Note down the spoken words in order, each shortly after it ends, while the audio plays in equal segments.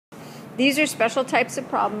These are special types of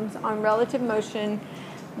problems on relative motion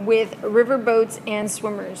with river boats and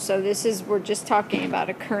swimmers. So we're just talking about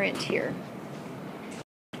a current here.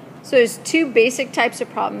 So there's two basic types of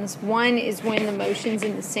problems. One is when the motion's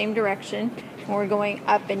in the same direction and we're going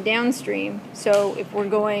up and downstream. So if we're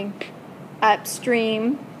going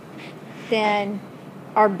upstream, then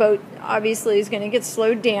our boat obviously is going to get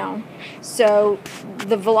slowed down. So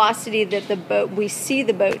the velocity that we see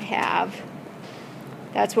the boat have,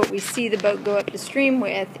 that's what we see the boat go up the stream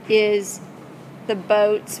with, is the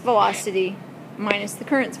boat's velocity minus the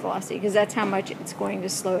current's velocity, because that's how much it's going to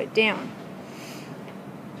slow it down.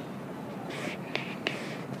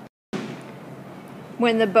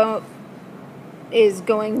 When the boat is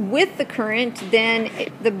going with the current, then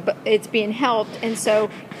it's being helped, and so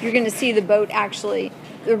you're going to see the boat actually,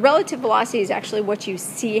 the relative velocity is actually what you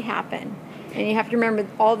see happen. And you have to remember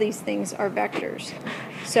all these things are vectors.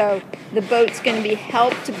 So the boat's going to be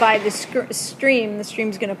helped by the stream. The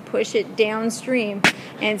stream's going to push it downstream,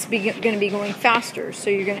 and it's going to be going faster. So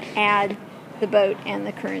you're going to add the boat and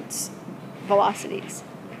the current's velocities.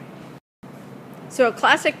 So a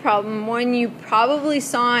classic problem, one you probably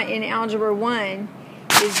saw in Algebra 1,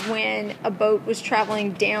 is when a boat was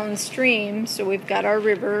traveling downstream. So we've got our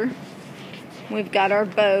river, we've got our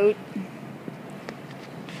boat,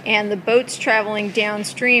 and the boat's traveling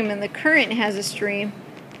downstream, and the current has a stream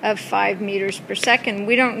of 5 meters per second.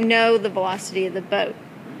 We don't know the velocity of the boat,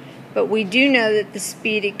 but we do know that the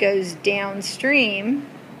speed it goes downstream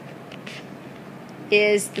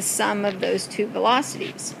is the sum of those two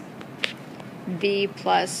velocities, v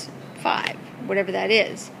plus 5, whatever that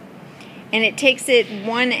is. And it takes it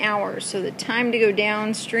 1 hour, so the time to go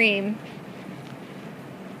downstream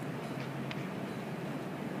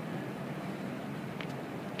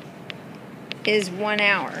is 1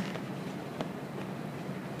 hour.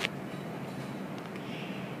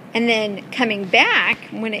 And then coming back,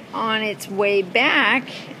 when on its way back,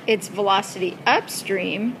 its velocity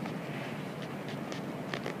upstream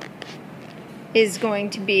is going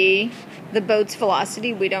to be the boat's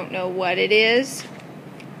velocity, we don't know what it is,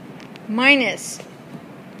 minus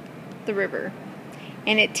the river.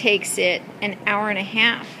 And it takes it 1.5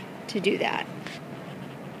 hours to do that.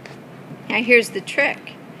 Now here's the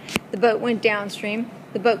trick. The boat went downstream,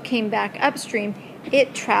 the boat came back upstream,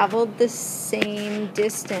 it traveled the same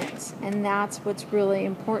distance, and that's what's really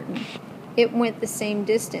important. It went the same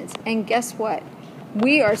distance, and guess what?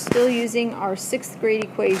 We are still using our 6th grade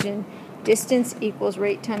equation, distance equals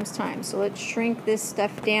rate times time. So let's shrink this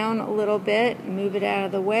stuff down a little bit, move it out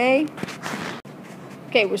of the way.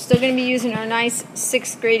 Okay, we're still going to be using our nice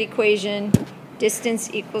 6th grade equation,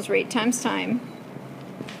 distance equals rate times time.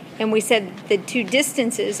 And we said the two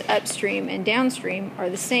distances, upstream and downstream,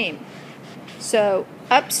 are the same. So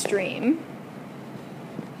upstream,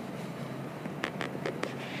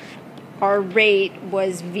 our rate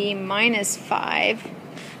was v minus 5,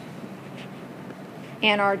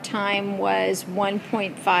 and our time was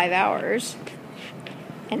 1.5 hours.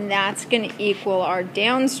 And that's going to equal our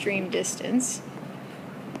downstream distance.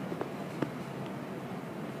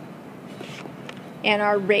 And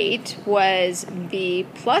our rate was v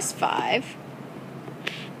plus 5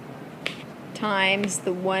 times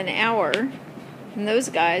the 1 hour. And those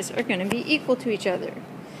guys are going to be equal to each other.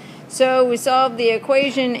 So we solved the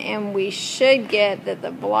equation, and we should get that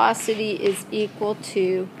the velocity is equal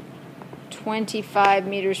to 25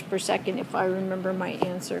 meters per second, if I remember my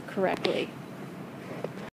answer correctly.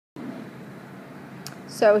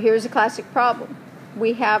 So here's a classic problem.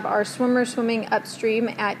 We have our swimmer swimming upstream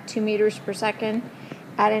at 2 meters per second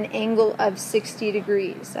at an angle of 60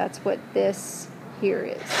 degrees. That's what this here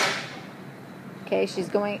is. Okay, she's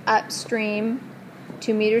going upstream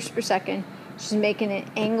 2 meters per second. She's making an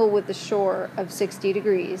angle with the shore of 60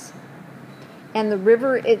 degrees. And the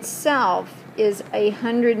river itself is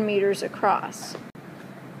 100 meters across.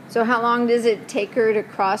 So how long does it take her to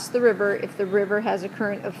cross the river if the river has a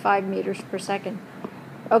current of 5 meters per second?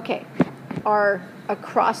 Okay, our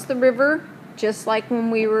across the river, just like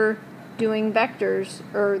when we were doing vectors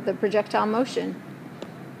or the projectile motion,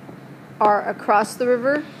 our across the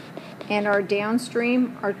river and our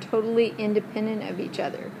downstream are totally independent of each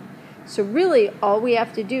other. So really all we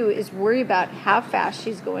have to do is worry about how fast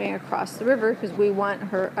she's going across the river, because we want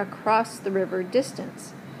her across the river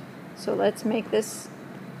distance. So let's make this,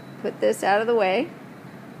 put this out of the way.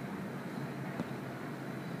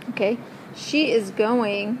 Okay, she is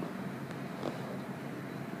going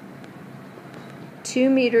 2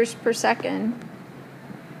 meters per second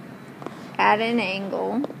at an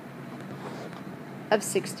angle of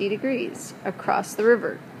 60 degrees across the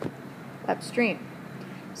river, upstream.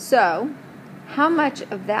 So, how much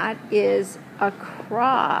of that is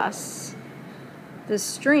across the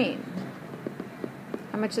stream?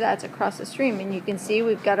 How much of that's across the stream? And you can see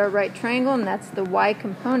we've got our right triangle, and that's the y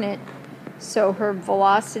component. So her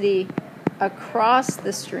velocity across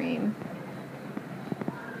the stream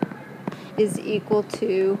is equal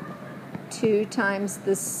to 2 times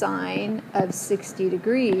the sine of 60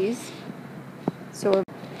 degrees. So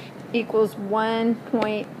equals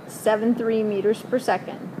 1.73 meters per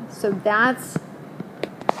second. So that's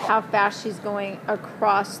how fast she's going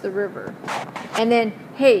across the river. And then,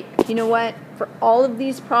 hey, you know what? For all of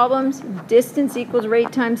these problems, distance equals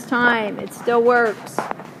rate times time. It still works.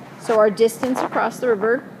 So our distance across the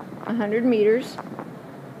river, 100 meters,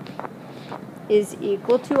 is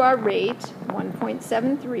equal to our rate,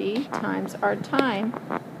 1.73, times our time.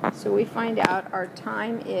 So we find out our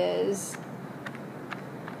time is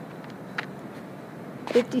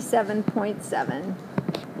 57.7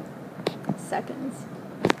 seconds.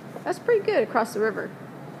 That's pretty good across the river.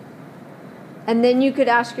 And then you could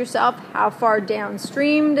ask yourself, how far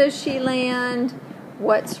downstream does she land?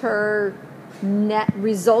 What's her net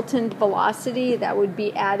resultant velocity? That would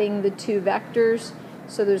be adding the two vectors.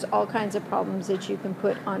 So there's all kinds of problems that you can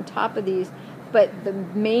put on top of these. But the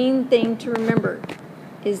main thing to remember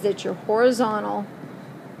is that your horizontal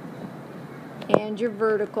and your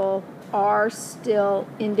vertical are still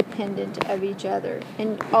independent of each other.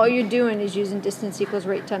 And all you're doing is using distance equals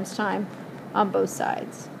rate times time on both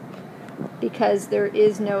sides, because there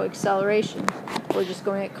is no acceleration. We're just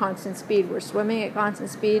going at constant speed. We're swimming at constant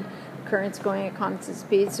speed. The current's going at constant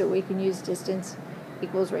speed, so we can use distance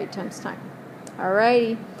equals rate times time.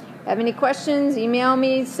 Alrighty. Have any questions? Email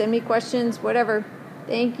me, send me questions, whatever.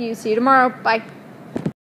 Thank you. See you tomorrow. Bye.